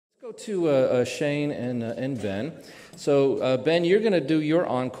go to Shane and Ben. So, Ben, you're going to do your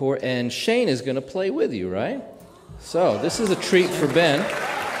encore, and Shane is going to play with you, right? So, this is a treat for Ben.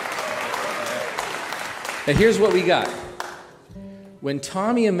 And here's what we got. When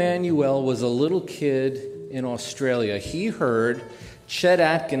Tommy Emmanuel was a little kid in Australia, he heard Chet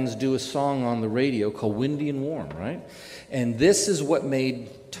Atkins do a song on the radio called Windy and Warm, right? And this is what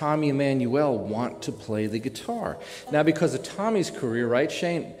made Tommy Emmanuel want to play the guitar. Now, because of Tommy's career, right,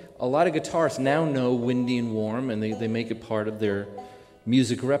 Shane, a lot of guitarists now know Windy and Warm, and they make it part of their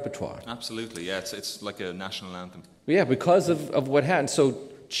music repertoire. Absolutely, yeah, it's like a national anthem. Yeah, because of what happened. So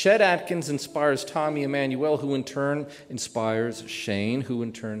Chet Atkins inspires Tommy Emmanuel, who in turn inspires Shane, who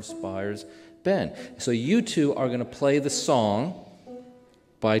in turn inspires Ben. So you two are going to play the song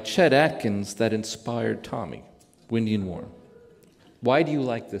by Chet Atkins that inspired Tommy, Windy and Warm. Why do you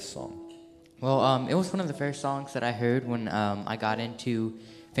like this song? Well, it was one of the first songs that I heard when I got into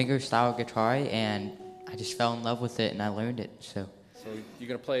fingerstyle guitar, and I just fell in love with it, and I learned it. So you're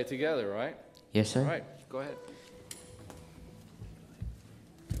going to play it together, right? Yes, sir. All right, go ahead.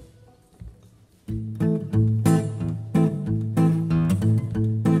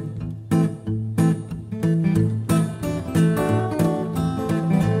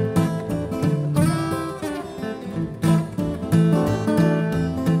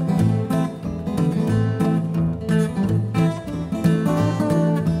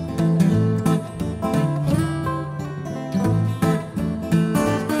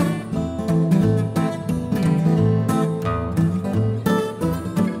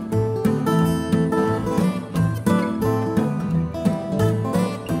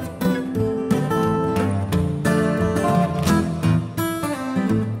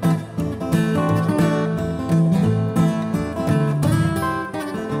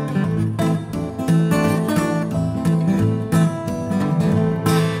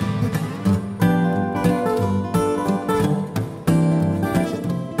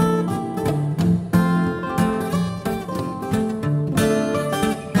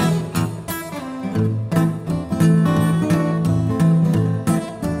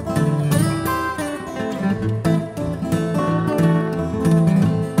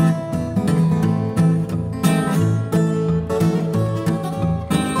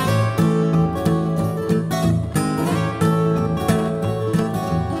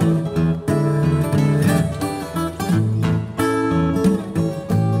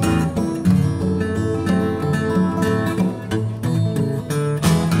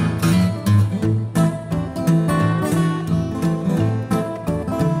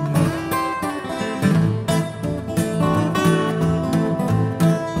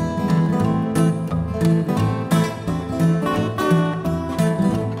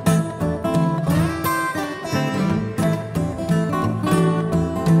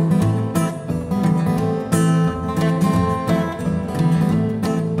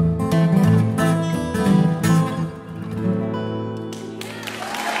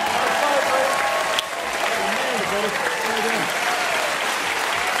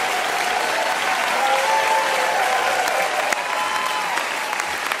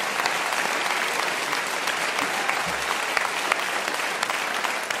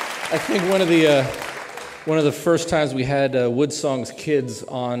 I think one of the first times we had WoodSongs kids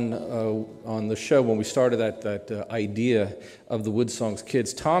on the show, when we started that idea of the WoodSongs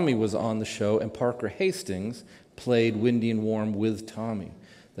kids, Tommy was on the show, and Parker Hastings played Windy and Warm with Tommy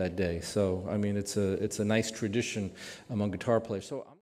that day. So I mean, it's a nice tradition among guitar players. So